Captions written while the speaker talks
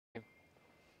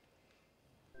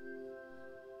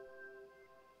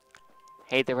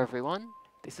Hey there everyone,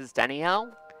 this is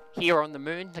Danielle, here on the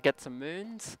moon to get some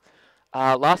moons.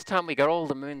 Last time we got all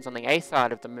the moons on the A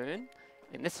side of the moon.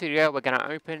 In this video we're going to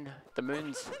open the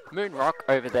moon rock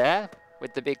over there,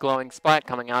 with the big glowing spike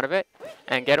coming out of it,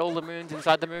 and get all the moons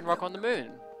inside the moon rock on the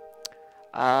moon.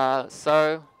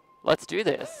 So, let's do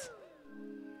this.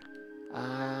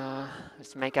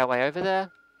 Let's make our way over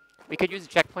there. We could use a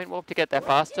checkpoint warp to get there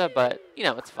faster, but, you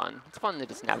know, it's fun. It's fun to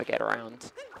just navigate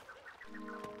around.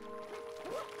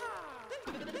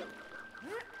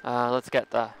 Let's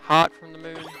get the heart from the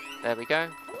moon. There we go.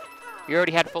 We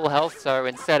already had full health, so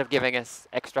instead of giving us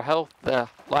extra health, the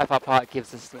life up heart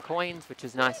gives us some coins, which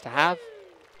is nice to have.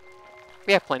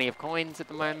 We have plenty of coins at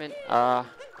the moment, but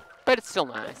it's still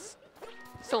nice.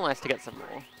 Still nice to get some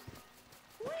more.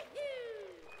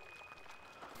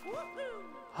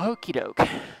 Okie doke.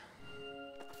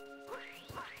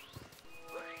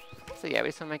 So yeah, we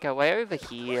just want to make our way over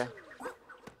here.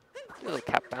 Do a little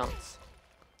cap bounce.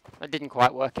 That didn't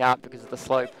quite work out because of the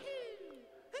slope.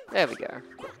 There we go.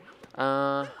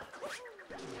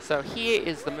 So here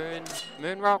is the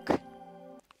moon rock.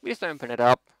 We just open it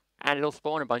up, and it'll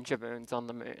spawn a bunch of moons on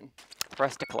the moon for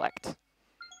us to collect.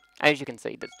 As you can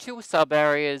see, there's 2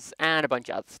 sub-areas and a bunch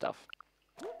of other stuff.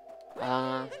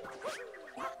 Now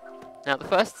the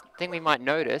first thing we might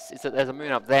notice is that there's a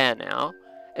moon up there now.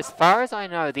 As far as I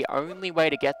know, the only way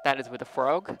to get that is with a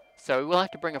frog, so we'll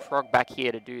have to bring a frog back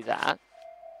here to do that.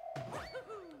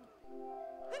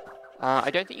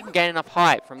 I don't think you can gain enough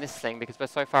height from this thing because we're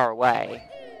so far away.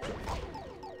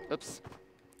 Oops.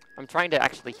 I'm trying to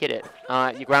actually hit it.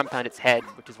 You ground pound its head,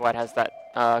 which is why it has that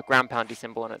ground poundy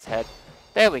symbol on its head.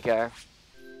 There we go.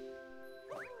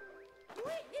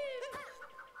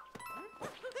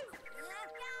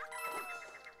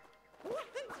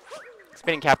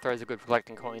 Spinning cap throws are good for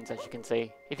collecting coins, as you can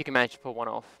see, if you can manage to pull one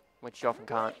off, which you often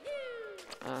can't,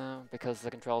 because the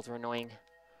controls are annoying.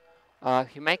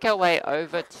 If you make our way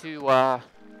over to the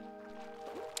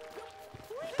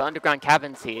underground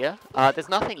caverns here, there's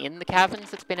nothing in the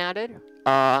caverns that's been added,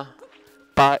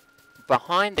 but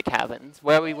behind the caverns,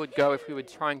 where we would go if we were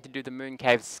trying to do the moon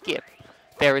cave skip,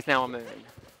 there is now a moon.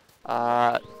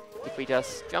 If we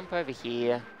just jump over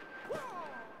here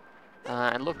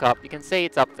and look up, you can see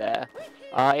it's up there.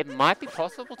 It might be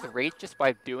possible to reach just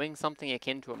by doing something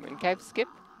akin to a moon cave skip.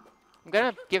 I'm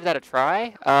gonna give that a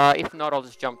try. If not, I'll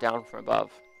just jump down from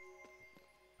above.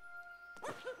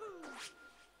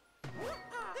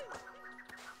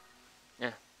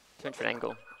 Yeah, too much of an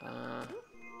angle.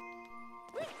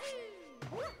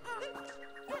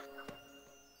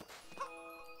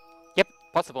 Yep,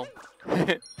 possible.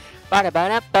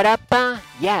 Ba-da-ba-da-ba-da-ba.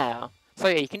 Yeah. So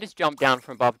yeah, you can just jump down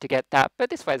from above to get that, but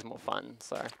this way's more fun,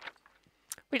 so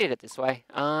we did it this way.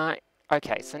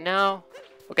 Okay, so now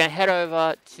we're going to head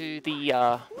over to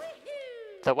the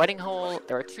wedding hall.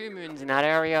 There are 2 moons in that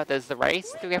area. There's the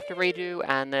race that we have to redo,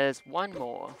 and there's one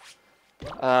more,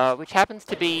 which happens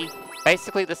to be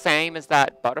basically the same as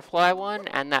that butterfly one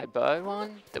and that bird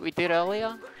one that we did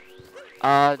earlier.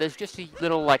 There's just a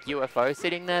little, like, UFO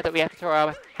sitting there that we have to throw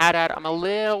our hat at. I'm a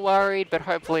little worried, but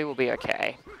hopefully we'll be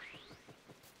okay.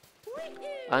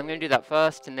 I'm going to do that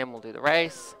first, and then we'll do the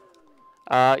race.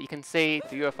 You can see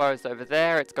the UFO's over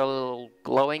there. It's got a little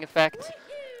glowing effect.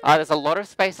 There's a lot of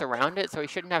space around it, so we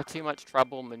shouldn't have too much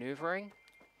trouble maneuvering.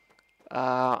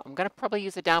 I'm going to probably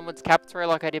use a downwards cap throw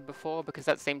like I did before, because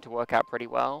that seemed to work out pretty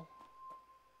well.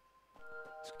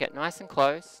 Just get nice and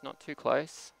close, not too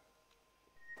close.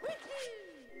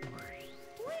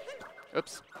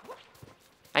 Oops.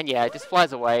 And yeah, it just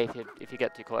flies away if you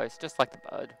get too close, just like the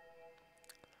bird.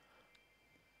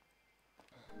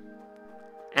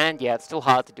 And yeah, it's still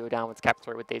hard to do a downwards cap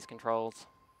throw with these controls.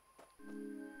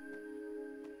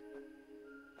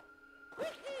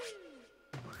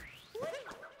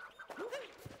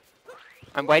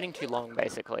 I'm waiting too long,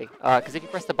 basically, because if you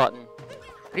press the button,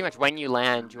 pretty much when you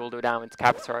land, you will do a downwards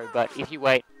cap throw, but if you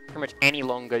wait pretty much any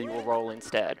longer, you will roll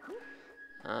instead.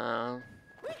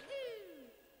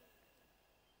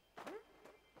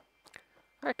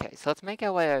 Okay, so let's make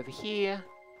our way over here.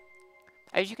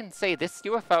 As you can see, this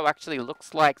UFO actually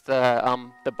looks like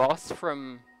the boss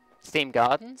from Steam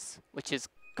Gardens, which is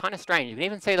kind of strange. You can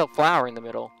even see the flower in the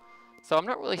middle. So I'm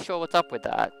not really sure what's up with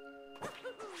that.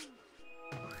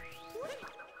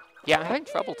 Yeah, I'm having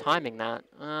trouble timing that.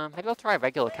 Maybe I'll try a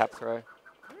regular cap throw.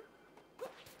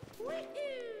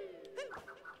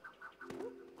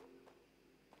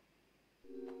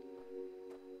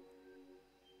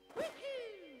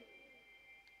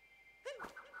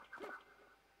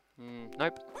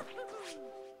 Nope.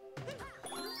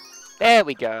 There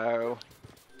we go.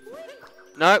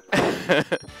 Nope.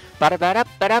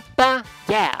 Ba-da-ba-da-ba-da-ba.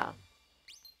 Yeah.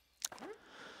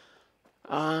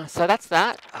 So that's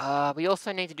that. We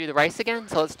also need to do the race again,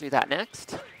 so let's do that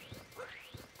next.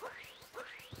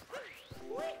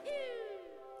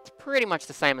 It's pretty much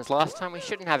the same as last time. We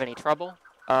shouldn't have any trouble.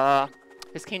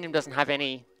 This kingdom doesn't have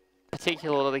any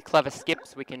particularly clever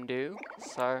skips we can do,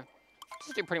 so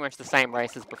just do pretty much the same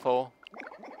race as before.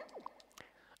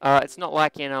 It's not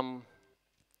like in on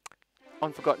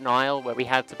Forgotten Isle where we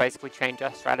had to basically change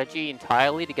our strategy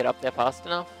entirely to get up there fast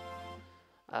enough.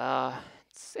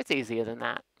 It's easier than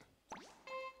that.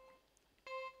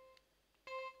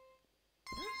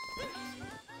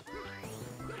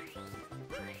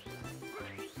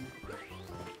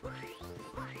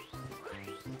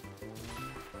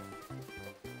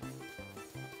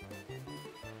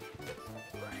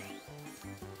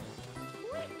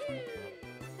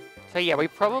 So yeah, we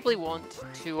probably want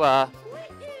to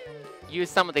use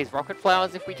some of these rocket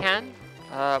flowers if we can.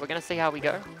 We're going to see how we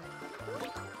go.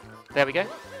 There we go.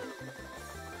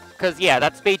 Because yeah,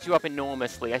 that speeds you up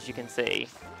enormously, as you can see.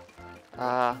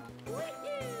 For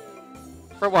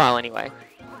a while anyway.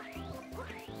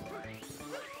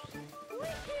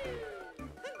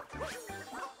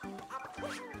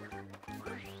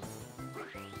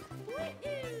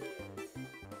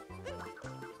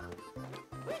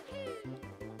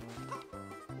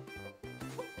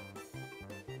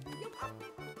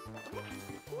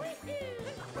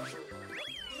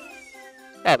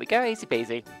 There we go, easy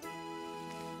peasy.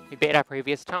 We beat our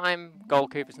previous time,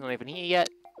 Gold Cooper's not even here yet.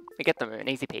 We get the moon,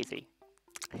 easy peasy.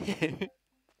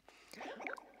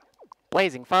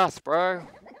 Blazing fast, bro.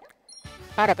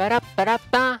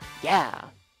 Ba-da-ba-da-ba-da-ba, yeah.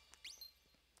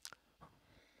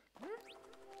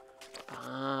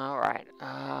 Alright,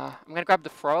 I'm gonna grab the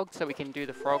frog so we can do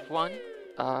the frog one.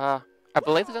 I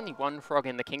believe there's only one frog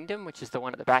in the kingdom, which is the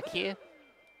one at the back here.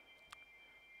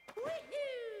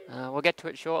 We'll get to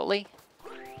it shortly.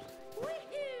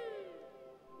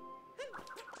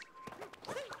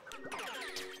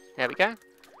 There we go.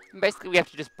 And basically, we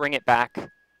have to just bring it back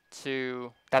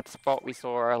to that spot we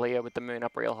saw earlier with the moon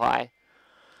up real high.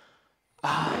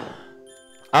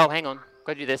 Oh, hang on.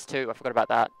 Gotta do this too. I forgot about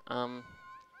that. Okay, I'm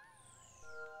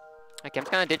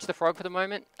just gonna ditch the frog for the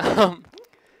moment.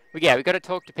 But yeah, we gotta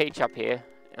talk to Peach up here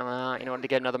in order to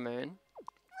get another moon.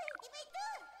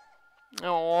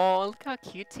 Oh, look how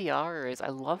cute Tiara is. I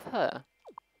love her.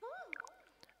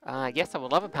 Yes, I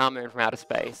would love a power moon from outer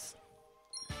space.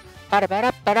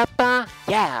 Ba-da-ba-da-ba-da-ba,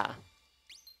 yeah!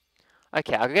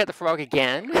 Okay, I'll go get the frog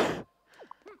again.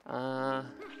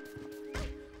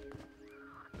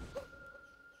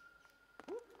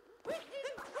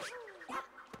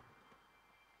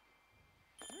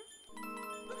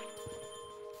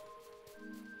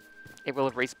 It will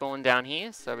have respawned down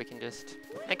here, so we can just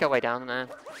make our way down there.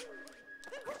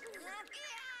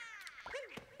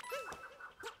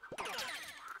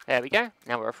 There we go,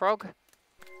 now we're a frog.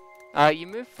 You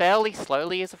move fairly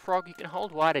slowly as a frog. You can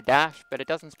hold Y to dash, but it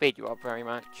doesn't speed you up very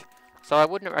much. So I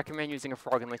wouldn't recommend using a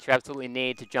frog unless you absolutely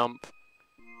need to jump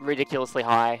ridiculously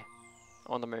high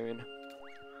on the moon.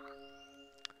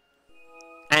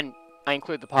 And I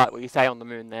include the part where you say on the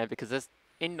moon there, because there's,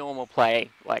 in normal play,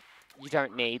 like, you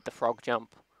don't need the frog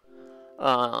jump.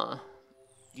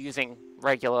 Using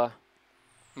regular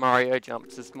Mario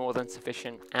jumps is more than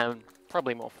sufficient and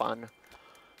probably more fun.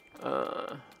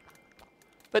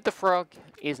 But the frog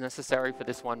is necessary for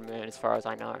this one moon, as far as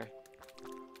I know.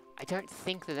 I don't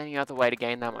think there's any other way to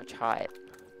gain that much height.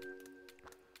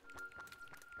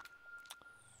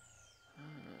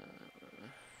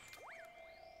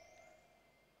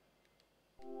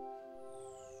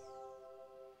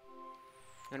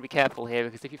 I'm gonna be careful here,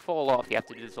 because if you fall off, you have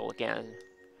to do this all again.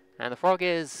 And the frog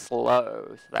is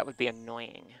slow, so that would be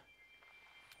annoying.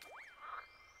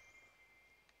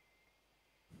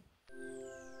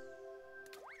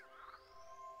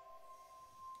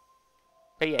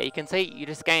 But yeah, you can see you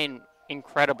just gain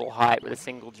incredible height with a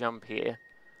single jump here.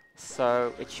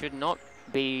 So it should not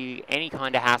be any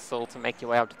kind of hassle to make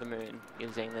your way up to the moon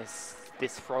using this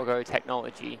Froggo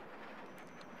technology.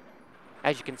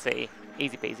 As you can see,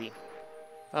 easy peasy.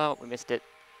 Oh, we missed it.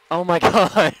 Oh my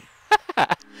god!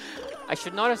 I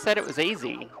should not have said it was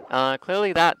easy.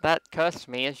 Clearly that cursed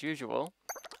me as usual.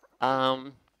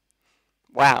 Wow.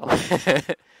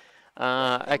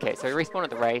 Okay, so we respawn at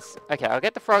the race. Okay, I'll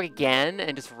get the frog again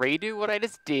and just redo what I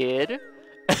just did.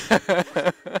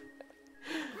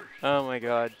 Oh my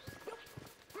god.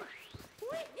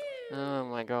 Oh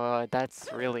my god, that's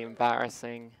really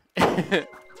embarrassing.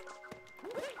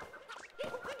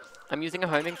 I'm using a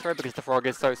homing throw because the frog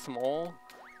is so small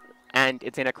and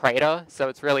it's in a crater, so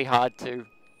it's really hard to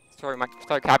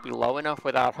throw Cappy low enough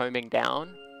without homing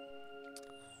down.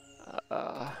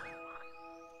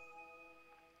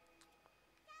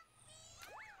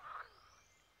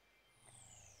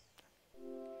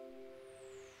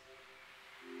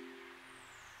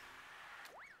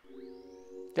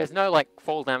 There's no, like,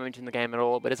 fall damage in the game at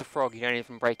all, but as a frog, you don't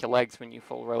even break your legs when you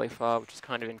fall really far, which is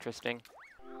kind of interesting.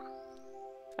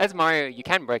 As Mario, you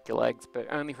can break your legs, but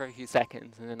only for a few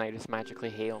seconds, and then they just magically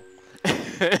heal.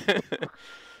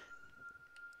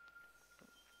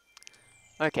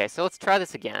 Okay, so let's try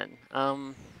this again.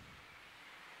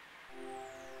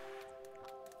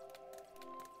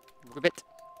 Ribbit.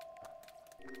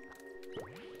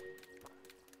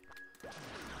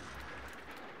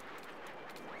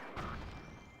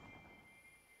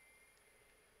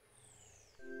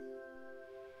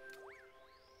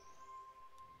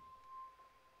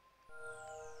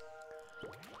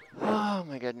 Oh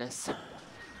my goodness.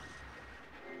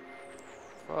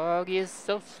 Frog is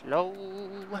so slow.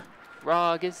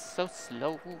 Frog is so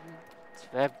slow. It's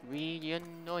very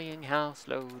annoying how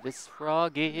slow this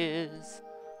frog is.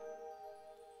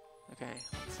 Okay.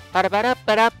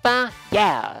 Ba-da-ba-da-ba-da-ba.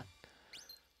 Yeah!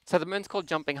 So the moon's called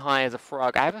Jumping High as a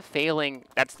frog. I have a feeling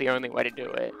that's the only way to do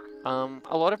it.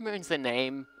 A lot of moons, the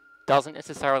name doesn't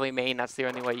necessarily mean that's the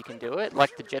only way you can do it,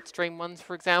 like the Jetstream ones,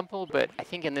 for example, but I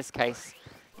think in this case,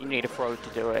 you need a frog to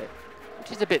do it,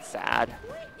 which is a bit sad.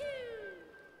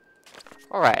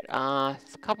 Alright,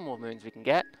 there's a couple more moons we can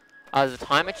get. There's a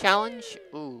timer challenge.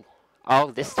 Ooh. Oh,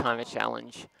 this timer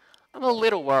challenge. I'm a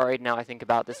little worried now I think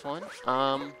about this one.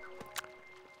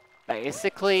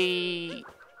 Basically,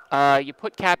 you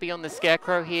put Cappy on the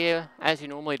Scarecrow here, as you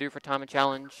normally do for timer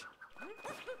challenge.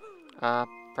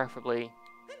 Preferably,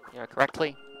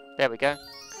 correctly. There we go.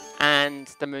 And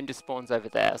the moon just spawns over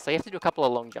there. So you have to do a couple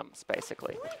of long jumps,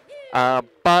 basically.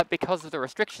 But because of the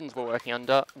restrictions we're working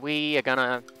under, we are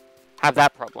gonna have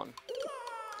that problem.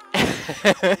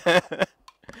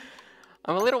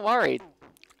 I'm a little worried.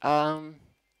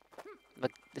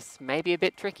 But this may be a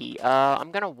bit tricky.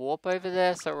 I'm gonna warp over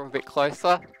there so we're a bit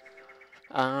closer.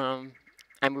 And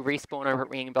we respawn over at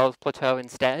Ringing Bells Plateau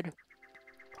instead.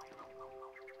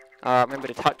 Remember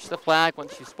to touch the flag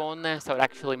once you spawn there, so it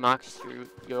actually marks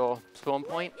your spawn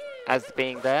point as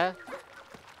being there.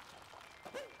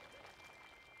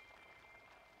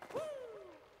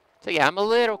 So yeah, I'm a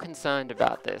little concerned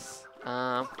about this.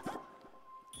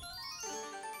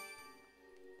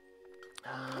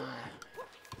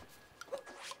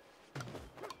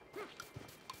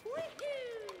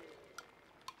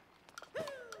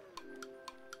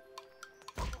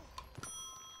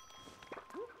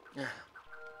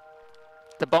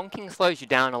 The bonking slows you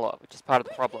down a lot, which is part of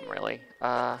the problem, really.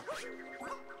 Might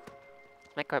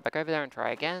go back over there and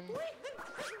try again.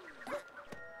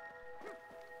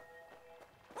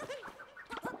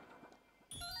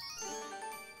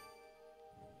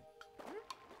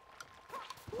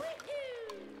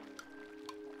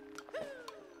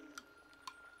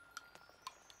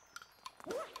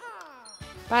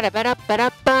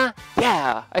 Ba-da-ba-da-ba-da-ba!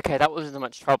 Yeah! Okay, that wasn't as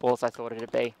much trouble as I thought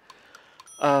it'd be.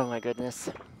 Oh my goodness.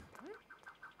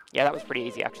 Yeah, that was pretty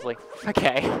easy, actually.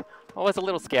 Okay. I was a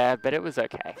little scared, but it was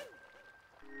okay.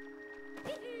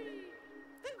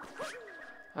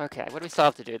 Okay, what do we still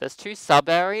have to do? There's 2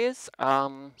 sub-areas.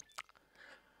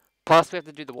 Plus we have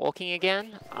to do the walking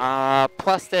again.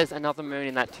 Plus there's another moon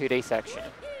in that 2D section.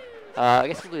 I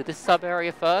guess we'll do this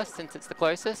sub-area first, since it's the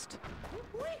closest.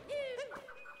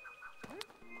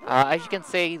 As you can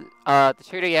see, the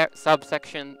 2D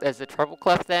subsection, there's a treble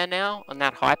clef there now, on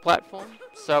that high platform.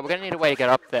 So we're going to need a way to get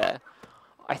up there.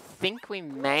 I think we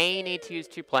may need to use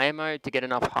 2-player mode to get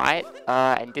enough height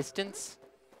and distance,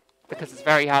 because it's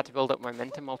very hard to build up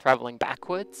momentum while traveling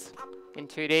backwards in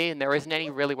 2D, and there isn't any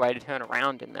really way to turn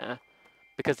around in there,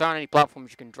 because there aren't any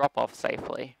platforms you can drop off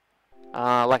safely,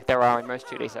 like there are in most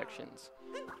 2D sections.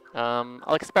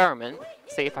 I'll experiment,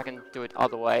 see if I can do it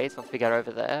other ways once we get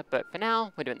over there, but for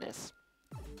now, we're doing this.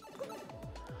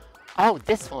 Oh,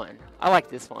 this one! I like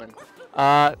this one.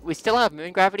 We still have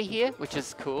moon gravity here, which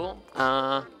is cool,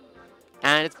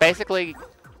 and it's basically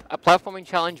a platforming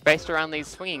challenge based around these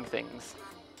swinging things,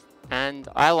 and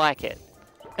I like it.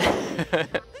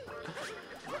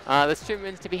 There's 2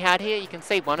 moons to be had here. You can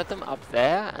see one of them up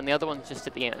there, and the other one's just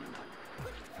at the end.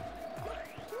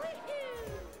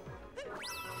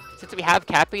 Since we have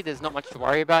Cappy, there's not much to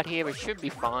worry about here. We should be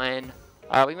fine.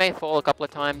 We may fall a couple of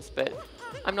times, but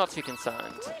I'm not too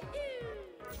concerned.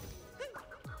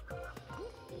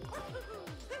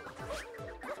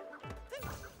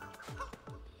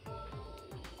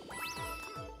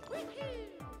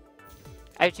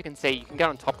 As you can see, you can get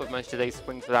on top of most of these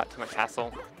swings without too much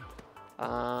hassle.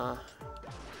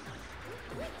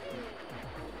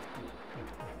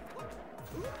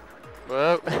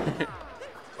 Whoa.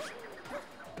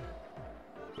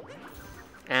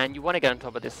 And you want to get on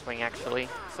top of this swing, actually.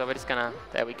 So we're just gonna...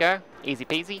 There we go. Easy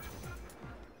peasy.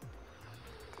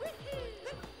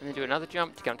 And then do another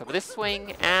jump to get on top of this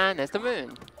swing, and there's the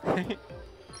moon.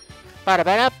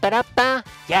 Ba-da-ba-da-ba-da-ba.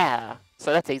 Yeah!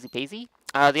 So that's easy peasy.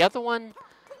 The other one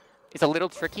is a little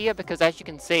trickier because, as you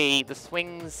can see, the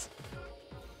swings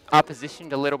are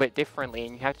positioned a little bit differently,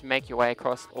 and you have to make your way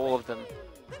across all of them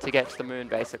to get to the moon,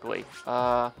 basically.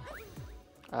 Do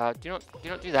not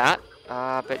do that.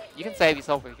 But you can save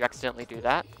yourself if you accidentally do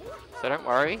that, so don't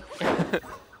worry.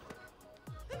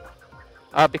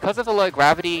 Because of the low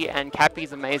gravity and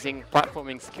Cappy's amazing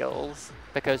platforming skills,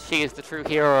 because she is the true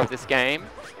hero of this game,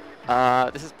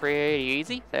 this is pretty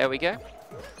easy. There we go.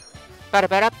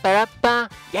 Ba-da-ba-da-ba-da-ba.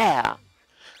 Yeah!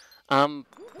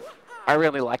 I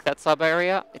really like that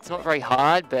sub-area. It's not very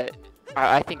hard, but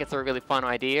I think it's a really fun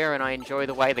idea, and I enjoy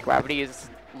the way the gravity is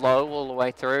low all the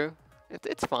way through.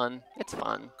 It's fun. It's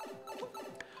fun.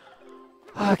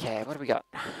 Okay, what do we got?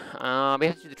 We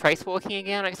have to do the trace walking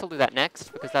again. I guess I'll do that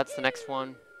next, because that's the next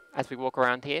one as we walk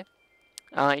around here.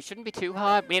 It shouldn't be too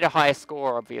hard. We need a higher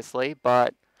score, obviously,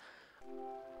 but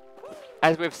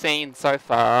as we've seen so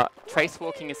far, trace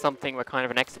walking is something we're kind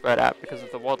of an expert at because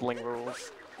of the waddling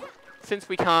rules. Since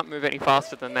we can't move any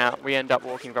faster than that, we end up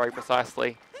walking very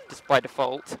precisely, just by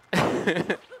default.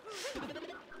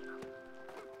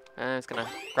 I'm just going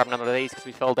to grab another of these because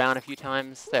we fell down a few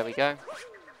times. There we go.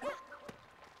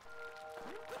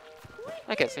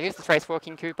 Okay, so here's the trace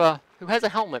walking Koopa, who has a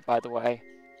helmet, by the way.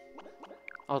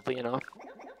 Oddly enough.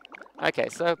 Okay,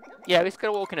 so, yeah, we're just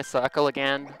going to walk in a circle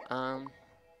again.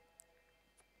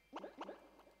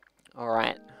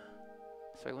 Alright.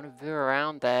 So we want to veer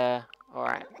around there.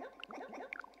 Alright.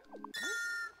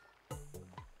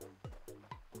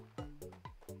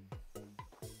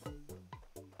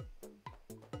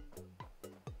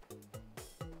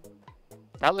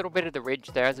 That little bit of the ridge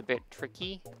there is a bit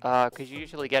tricky, because you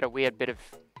usually get a weird bit of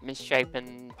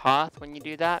misshapen path when you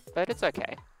do that, but it's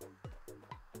okay.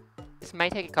 This may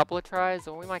take a couple of tries,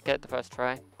 or we might get it the first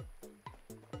try.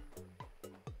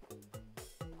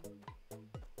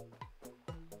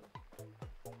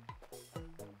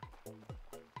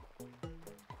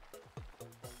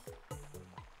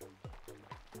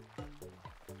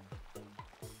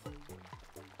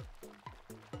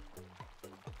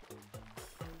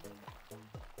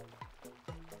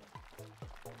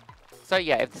 So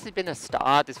yeah, if this had been a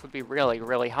star, this would be really,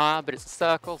 really hard, but it's a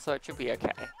circle, so it should be okay.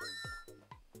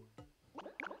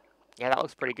 Yeah, that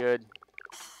looks pretty good.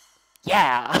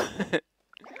 Yeah!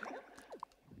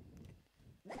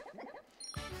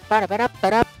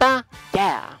 Ba-da-ba-da-ba-da-ba!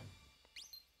 Yeah!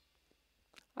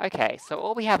 Okay, so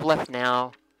all we have left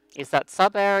now is that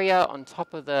sub-area on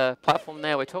top of the platform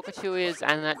there where Talkatoo is,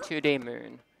 and that 2D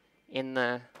moon in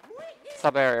the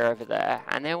sub-area over there,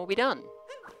 and then we'll be done.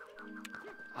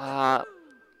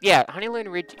 Yeah,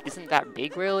 Honeylune Ridge isn't that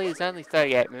big, really. There's only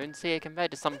 38 moons here. Compared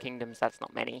to some kingdoms, that's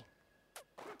not many.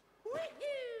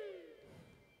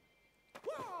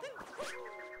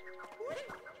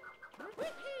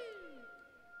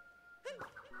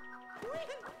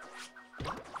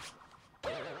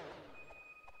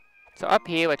 So up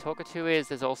here where Talkatoo is,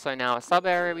 there's also now a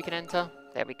sub-area we can enter.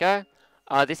 There we go.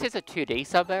 This is a 2D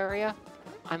sub-area.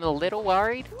 I'm a little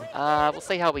worried. We'll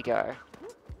see how we go.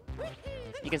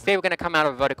 You can see we're going to come out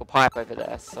of a vertical pipe over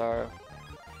there, so...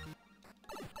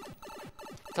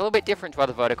 It's a little bit different to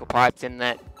other vertical pipes in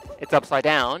that it's upside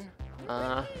down.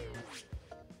 I'm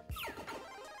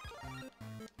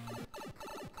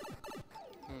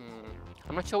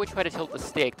not sure which way to tilt the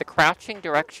stick. The crouching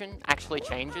direction actually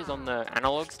changes on the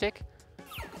analog stick,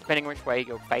 depending which way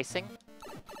you're facing.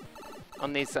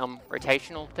 On these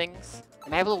rotational things. I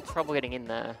may have a little trouble getting in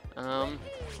there.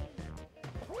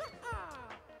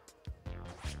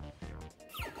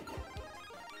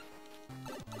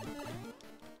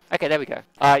 Okay, there we go.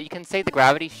 You can see the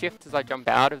gravity shift as I jump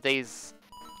out of these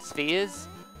spheres.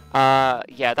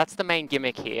 Yeah, that's the main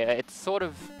gimmick here. It's sort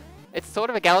of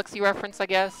a galaxy reference, I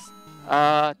guess.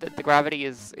 That the gravity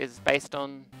is based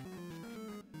on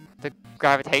the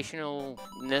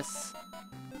gravitationalness.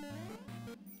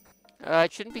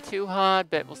 It shouldn't be too hard,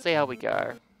 but we'll see how we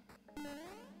go.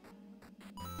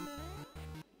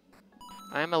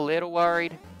 I am a little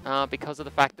worried because of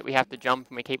the fact that we have to jump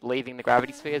and we keep leaving the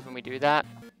gravity spheres when we do that.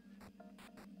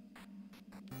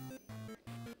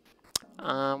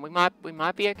 We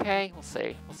might be okay. We'll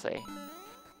see. We'll see.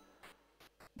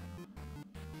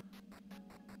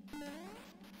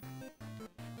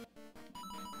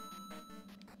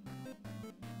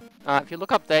 If you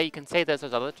look up there, you can see there's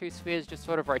those other two spheres just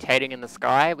sort of rotating in the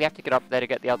sky. We have to get up there to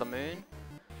get the other moon.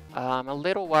 I'm a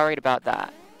little worried about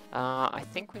that. I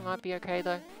think we might be okay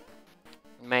though.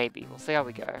 Maybe. We'll see how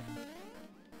we go.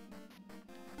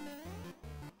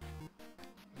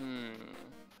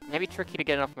 Maybe tricky to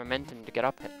get enough momentum to get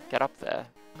up there.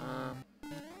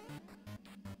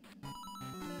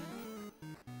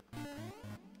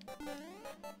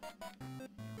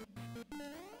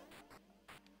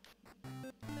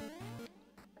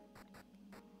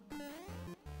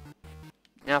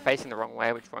 Now facing the wrong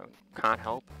way, which can't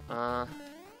help. Let's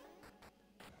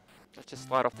just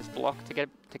slide off this block to get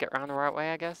around the right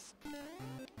way, I guess.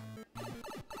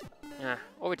 Yeah,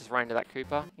 or we just run into that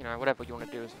Koopa. You know, whatever you want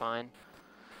to do is fine.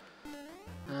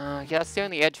 Yeah, that's the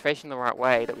only edge facing the right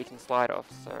way that we can slide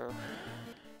off, so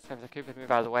let's have the Koopa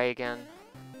move out of the way again.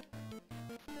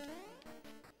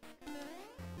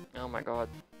 Oh my god.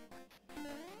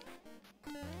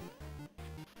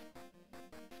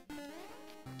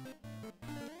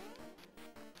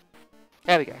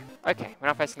 There we go. Okay, we're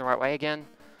not facing the right way again.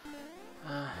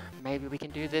 Maybe we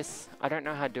can do this. I don't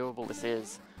know how doable this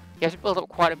is. You have to build up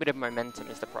quite a bit of momentum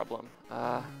is the problem,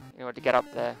 in order to get up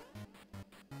there.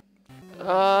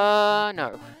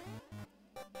 No.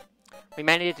 We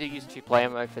may need to use 2-player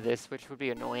mode for this, which would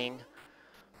be annoying.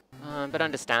 But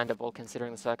understandable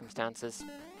considering the circumstances.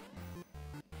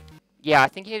 Yeah, I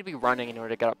think you need to be running in order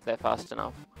to get up there fast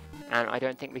enough. And I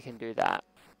don't think we can do that.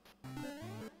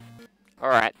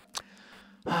 Alright.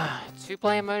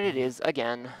 2-player mode it is,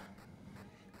 again.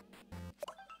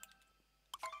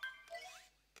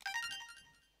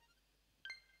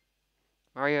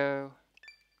 Mario.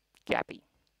 Cappy.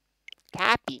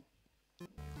 Cappy!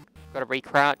 Gotta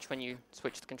re-crouch when you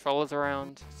switch the controllers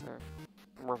around, so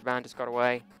rubber band just got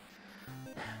away.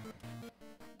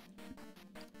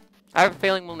 I have a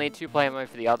feeling we'll need 2-player mode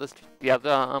for the other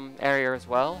area as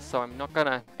well, so I'm not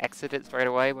gonna exit it straight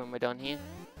away when we're done here.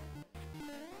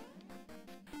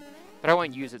 But I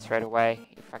won't use it straight away,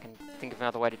 if I can think of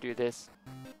another way to do this.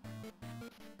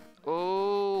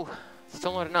 Oh,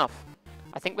 still not enough.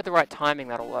 I think with the right timing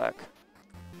that'll work.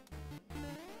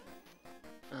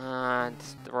 And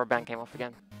the rubber band came off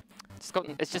again.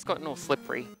 It's just gotten all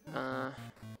slippery.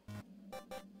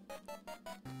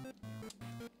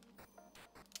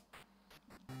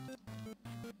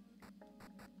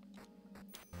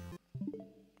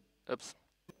 Oops.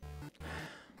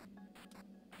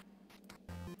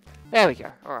 There we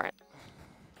go. Alright.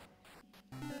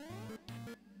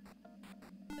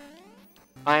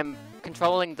 I'm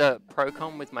controlling the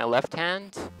Procom with my left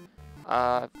hand,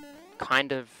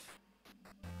 kind of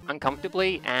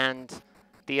uncomfortably, and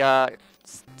the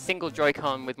single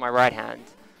Joy-Con with my right hand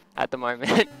at the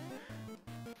moment.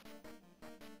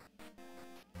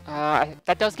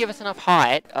 That does give us enough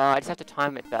height, I just have to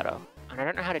time it better. And I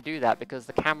don't know how to do that because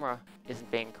the camera isn't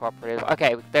being cooperative.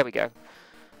 Okay, there we go.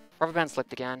 Rubber band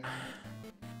slipped again.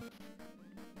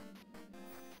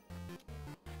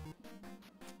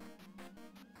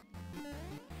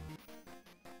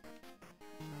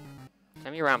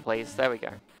 Turn me around, please. There we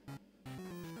go.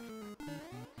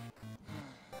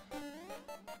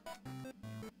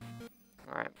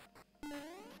 Alright.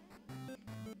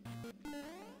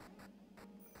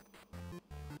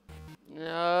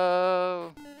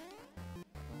 No.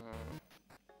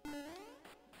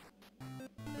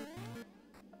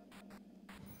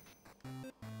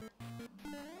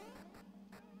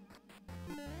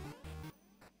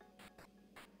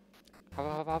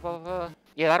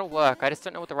 Yeah, that'll work. I just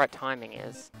don't know what the right timing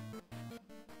is.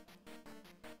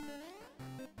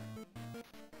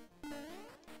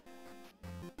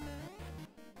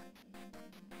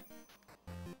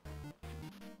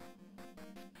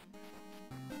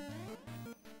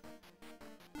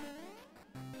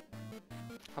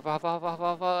 I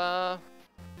wonder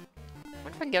if I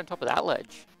can get on top of that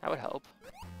ledge. That would help.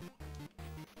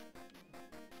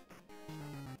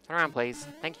 Turn around, please.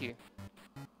 Thank you.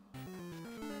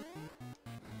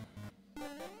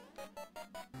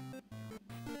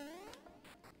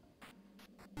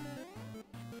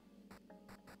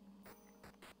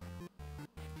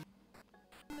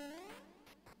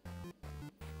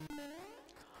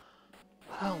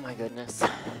 Oh my goodness.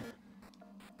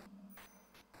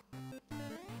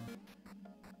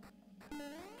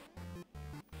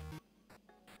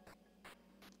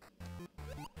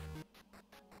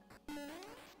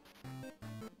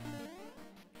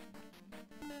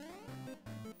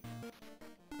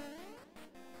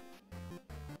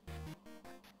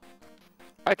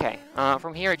 Okay,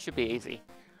 from here it should be easy.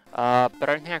 But I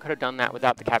don't think I could have done that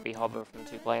without the Cappy hover from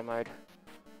 2-player mode.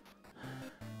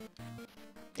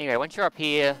 Anyway, once you're up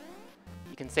here,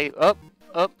 you can see... Oh!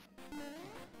 Oh!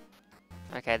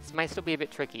 Okay, this may still be a bit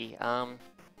tricky.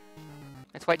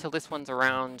 Let's wait till this one's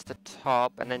around the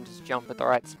top and then just jump at the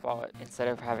right spot instead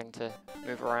of having to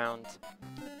move around.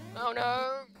 Oh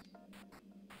no!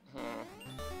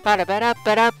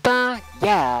 Ba-da-ba-da-ba-da-ba!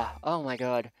 Yeah! Oh my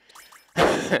god.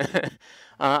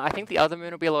 I think the other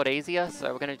moon will be a lot easier,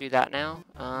 so we're going to do that now.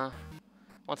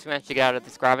 Once we manage to get out of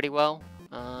this gravity well.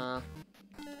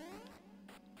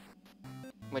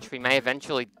 Which we may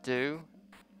eventually do.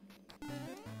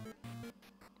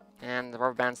 And the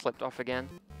rubber band slipped off again.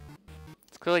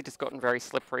 It's clearly just gotten very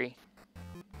slippery.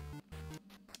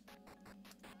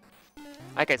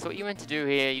 Okay, so what you meant to do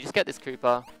here, you just get this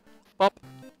Koopa. Bop.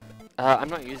 I'm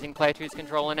not using Player 2's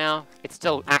controller now. It's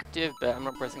still active, but I'm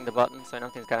not pressing the button, so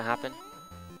nothing's gonna happen.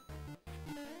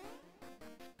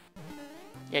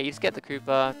 Yeah, you just get the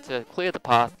Koopa to clear the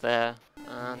path there.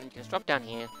 And you can just drop down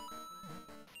here.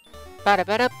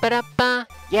 Ba-da-ba-da-ba-da-ba!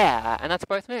 Yeah, and that's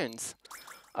both moons.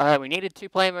 We needed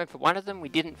 2-player mode for one of them, we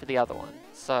didn't for the other one.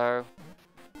 So,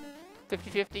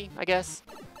 50-50, I guess.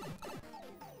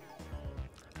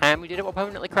 And we did it while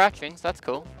permanently crouching, so that's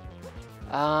cool.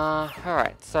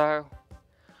 Alright, so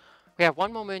we have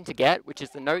one more moon to get, which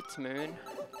is the Notes moon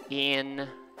in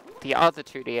the other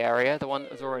 2D area, the one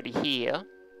that was already here.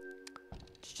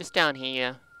 It's just down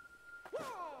here.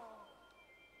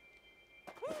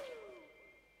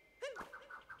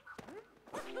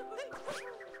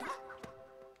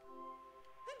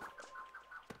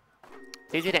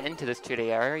 It's easy to enter this 2D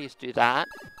area, you just do that.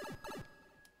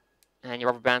 And your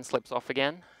rubber band slips off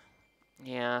again.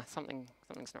 Yeah, something's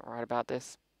not right about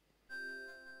this.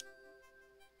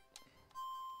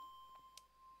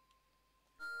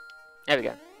 There we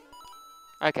go.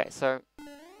 Okay, so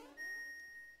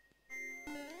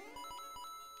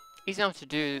easy enough to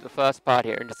do the first part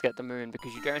here and just get the moon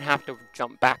because you don't have to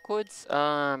jump backwards.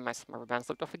 My rubber band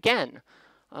slipped off again.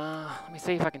 Let me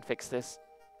see if I can fix this.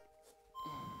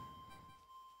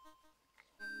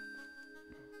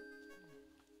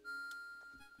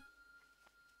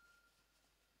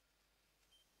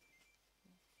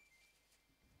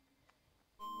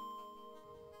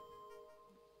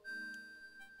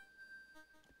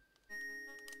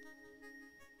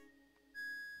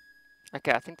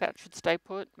 Okay, I think that should stay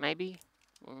put, maybe?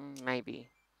 Maybe.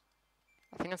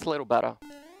 I think that's a little better.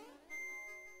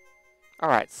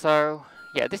 Alright, so,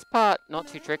 yeah, this part, not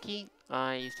too tricky.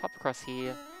 You just hop across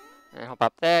here, and hop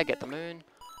up there, get the moon.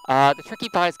 The tricky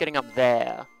part is getting up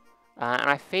there. And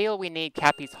I feel we need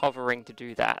Cappy's hovering to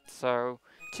do that. So,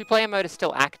 2-player mode is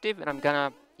still active, and I'm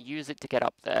gonna use it to get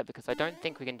up there, because I don't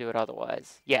think we can do it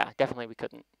otherwise. Yeah, definitely we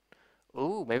couldn't.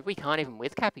 Ooh, maybe we can't even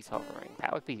with Cappy's hovering.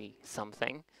 That would be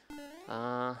something.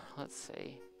 Let's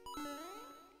see.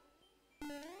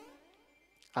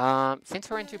 Since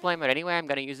we're in 2-player mode anyway, I'm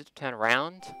going to use it to turn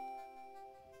around.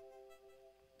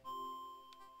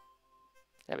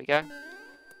 There we go.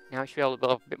 Now we should be able to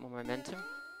build up a bit more momentum.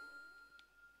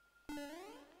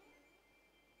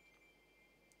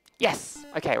 Yes!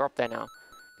 Okay, we're up there now.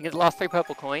 We get the last 3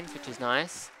 purple coins, which is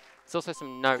nice. There's also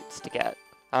some notes to get.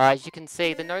 As you can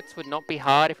see, the notes would not be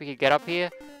hard if we could get up here,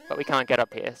 but we can't get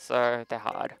up here, so they're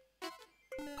hard.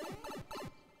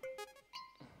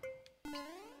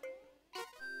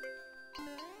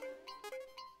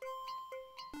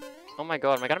 Oh my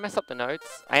god, am I gonna mess up the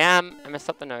notes? I am! I messed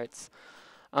up the notes.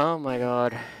 Oh my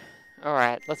god.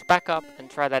 Alright, let's back up and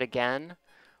try that again.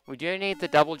 We do need the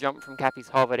double jump from Cappy's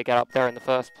hover to get up there in the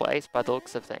first place, by the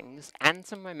looks of things. And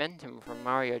some momentum from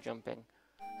Mario jumping.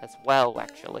 As well,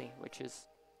 actually, which is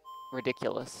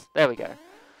ridiculous. There we go.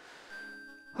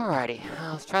 Alrighty,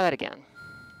 let's try that again.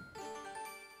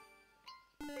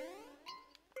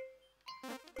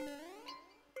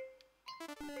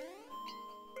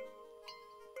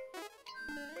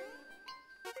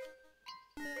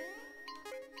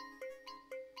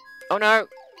 Oh no!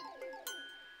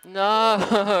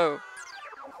 No!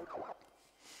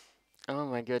 Oh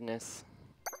my goodness.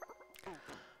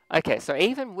 Okay, so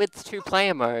even with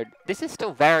 2-player mode, this is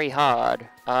still very hard.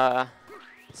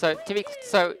 So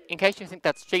in case you think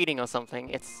that's cheating or something,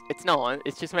 it's not.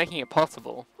 It's just making it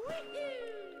possible.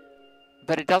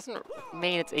 But it doesn't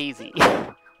mean it's easy.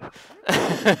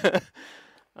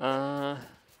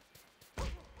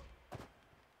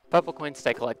 Purple coins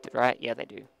stay collected, right? Yeah, they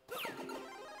do.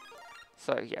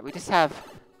 So yeah, we just have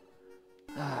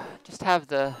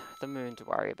the moon to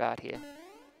worry about here.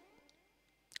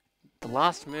 The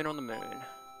last moon on the moon.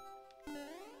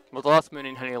 Well, the last moon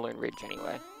in Honeylune Ridge,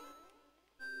 anyway.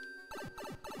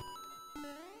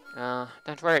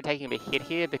 Don't worry about taking a big hit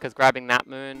here, because grabbing that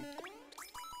moon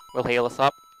will heal us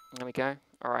up. There we go.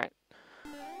 Alright.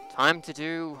 Time to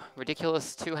do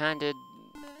ridiculous 2-handed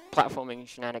platforming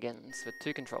shenanigans with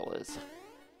 2 controllers.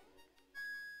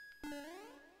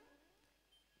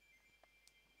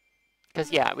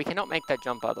 Because, yeah, we cannot make that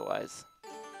jump otherwise.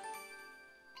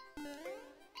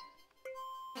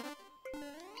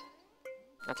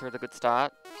 That's a really good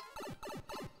start.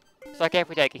 It's okay if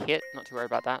we take a hit, not too worried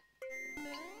about that.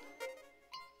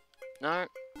 No.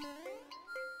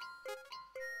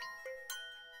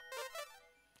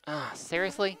 Ah,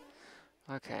 seriously?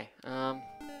 Okay,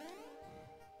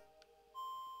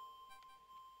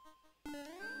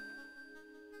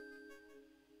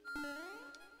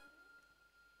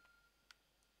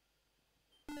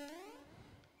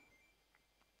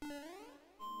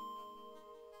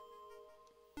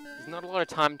 there's not a lot of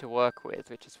time to work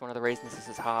with, which is one of the reasons this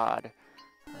is hard.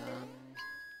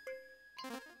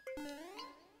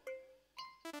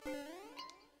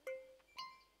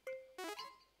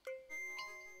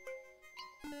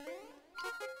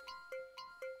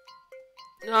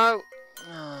 No!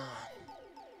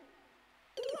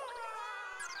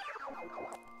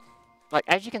 Like,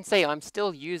 as you can see, I'm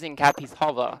still using Cappy's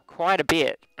hover quite a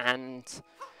bit, and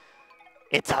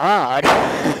it's hard.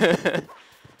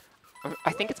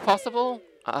 I think it's possible.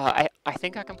 I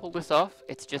think I can pull this off.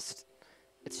 It's just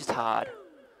hard.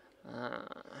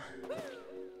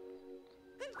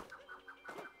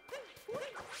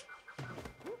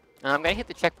 I'm going to hit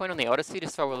the checkpoint on the Odyssey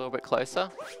just so we're a little bit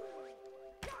closer.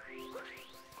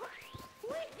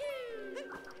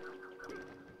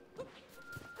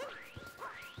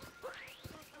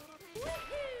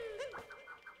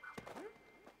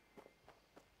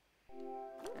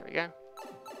 There we go.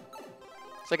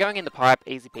 So going in the pipe,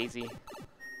 easy peasy.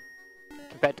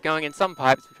 Compared to going in some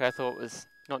pipes, which I thought was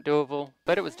not doable,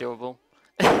 but it was doable.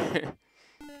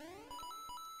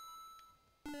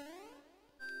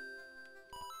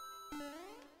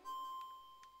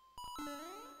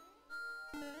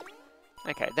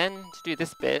 Okay, then to do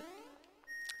this bit,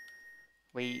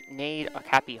 we need a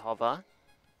Cappy hover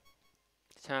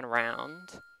to turn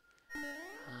around.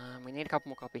 We need a couple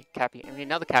more Cappy, and we need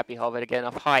another Cappy hover to get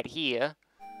enough height here.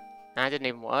 And it didn't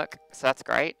even work, so that's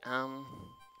great. Alright.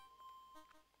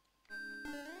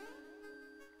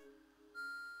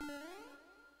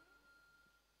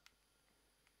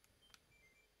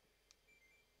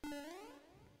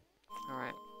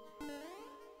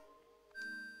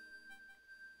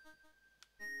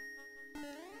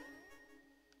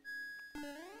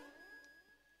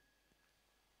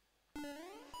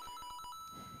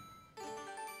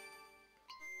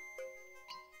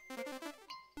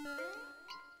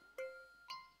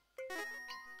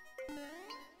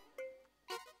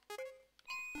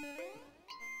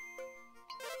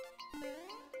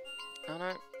 Oh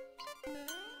no.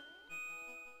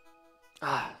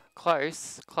 Ah,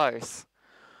 close, close.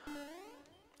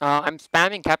 I'm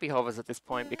spamming Cappy hovers at this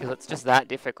point because it's just that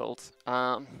difficult.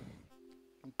 But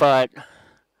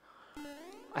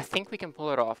I think we can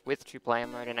pull it off with 2-player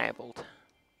mode enabled.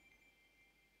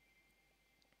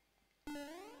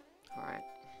 Alright.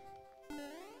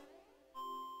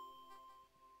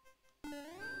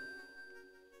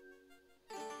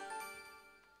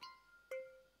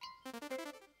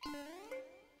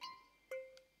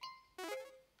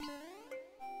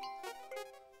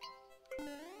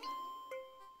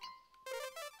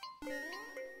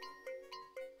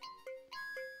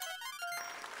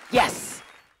 Yes!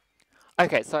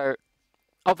 Okay, so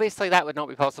obviously that would not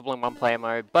be possible in 1-player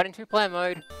mode, but in 2-player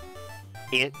mode,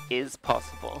 it is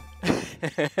possible.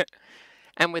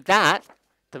 And with that,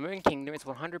 the Moon Kingdom is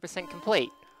 100%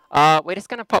 complete. We're just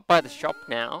going to pop by the shop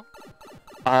now,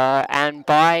 and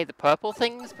buy the purple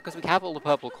things, because we have all the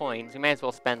purple coins, we may as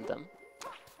well spend them.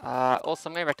 Also,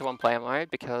 I'm going back to 1-player mode,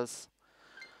 because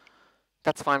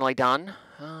that's finally done.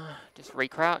 Just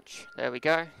recrouch, there we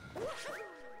go.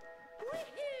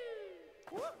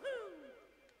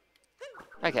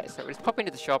 Okay, so we just pop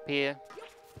into the shop here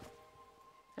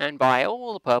and buy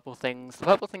all the purple things. The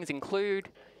purple things include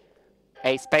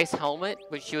a space helmet,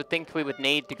 which you would think we would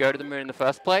need to go to the moon in the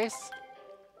first place,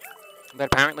 but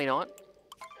apparently not.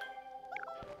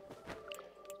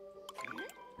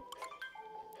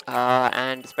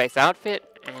 And a space outfit,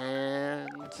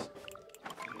 and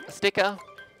a sticker.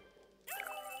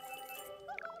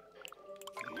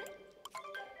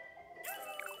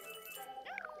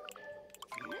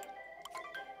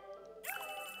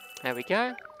 There we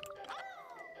go.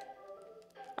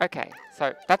 Okay,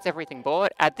 so that's everything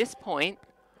bought. At this point,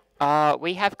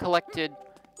 we have collected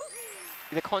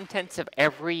the contents of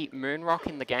every moon rock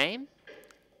in the game.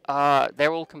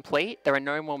 They're all complete. There are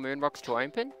no more moon rocks to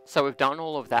open, so we've done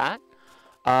all of that.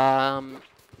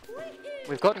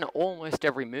 We've gotten almost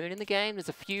every moon in the game. There's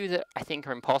a few that I think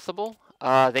are impossible.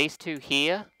 These two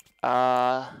here.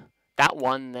 That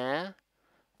one there.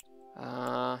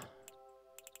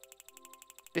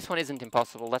 This one isn't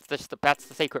impossible. That's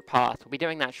the secret path. We'll be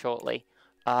doing that shortly.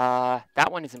 That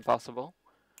one is impossible.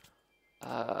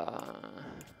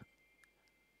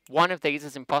 One of these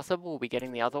is impossible. We'll be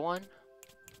getting the other one.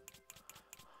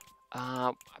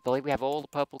 I believe we have all the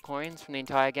purple coins from the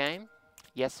entire game.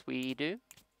 Yes, we do.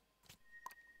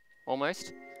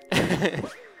 Almost.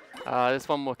 There's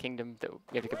one more kingdom that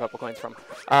we have to get purple coins from.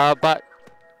 But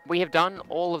we have done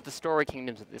all of the story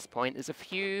kingdoms at this point. There's a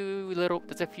few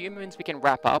moons we can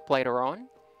wrap up later on,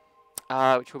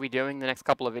 which we'll be doing in the next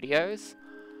couple of videos.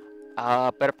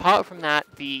 But apart from that,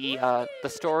 the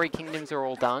story kingdoms are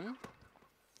all done,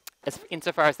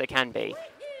 insofar as they can be.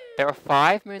 There are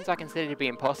 5 moons I consider to be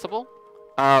impossible,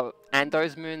 and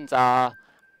those moons are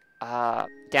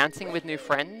Dancing with New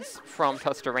Friends from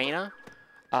Tostarena,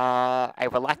 a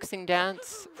relaxing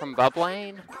dance from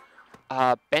Bublane,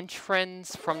 bench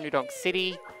friends from New Donk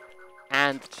City,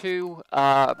 and 2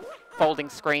 folding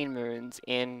screen moons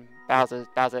in Bowser's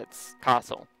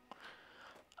Castle.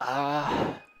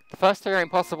 The first 3 are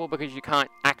impossible because you can't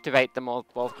activate them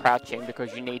while crouching,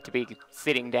 because you need to be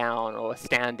sitting down or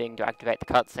standing to activate the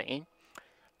cutscene.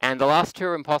 And the last 2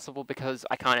 are impossible because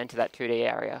I can't enter that 2D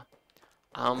area.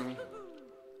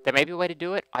 There may be a way to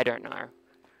do it, I don't know.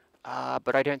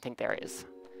 But I don't think there is.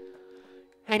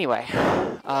 Anyway,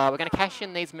 we're going to cash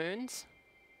in these moons.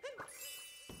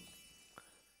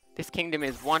 This kingdom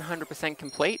is 100%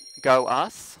 complete. Go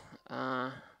us.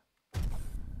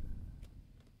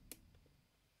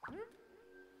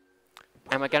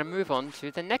 And we're going to move on to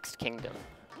the next kingdom.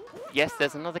 Yes,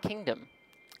 there's another kingdom.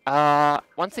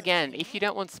 Once again, if you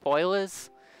don't want spoilers,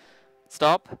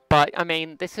 stop. But, I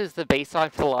mean, this is the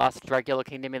B-side for the last regular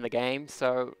kingdom in the game,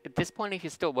 so at this point, if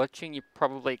you're still watching, you're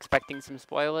probably expecting some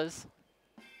spoilers.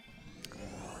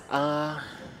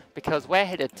 Because we're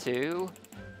headed to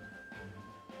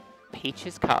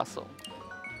Peach's Castle.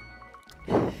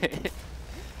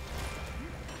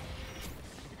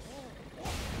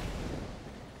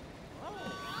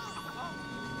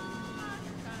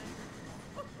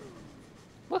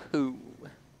 Woohoo!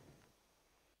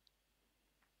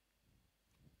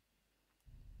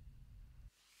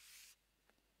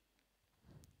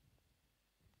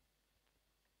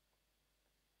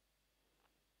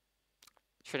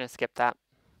 Shouldn't have skipped that.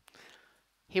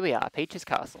 Here we are, Peach's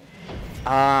Castle.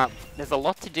 There's a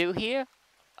lot to do here.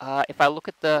 If I look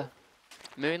at the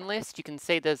moon list, you can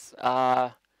see there's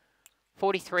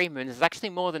 43 moons. There's actually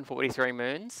more than 43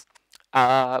 moons,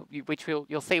 which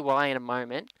you'll see why in a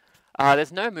moment.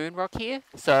 There's no moon rock here,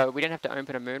 so we don't have to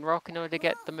open a moon rock in order to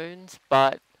get the moons,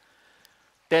 but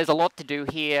there's a lot to do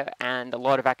here and a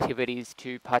lot of activities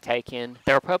to partake in.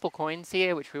 There are purple coins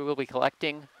here, which we will be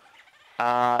collecting.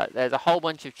 There's a whole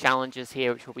bunch of challenges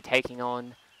here, which we'll be taking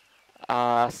on.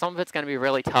 Some of it's going to be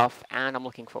really tough, and I'm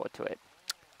looking forward to it.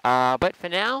 But for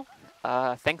now,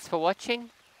 thanks for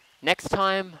watching. Next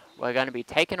time, we're going to be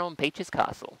taking on Peach's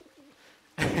Castle.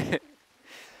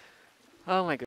 Oh my goodness.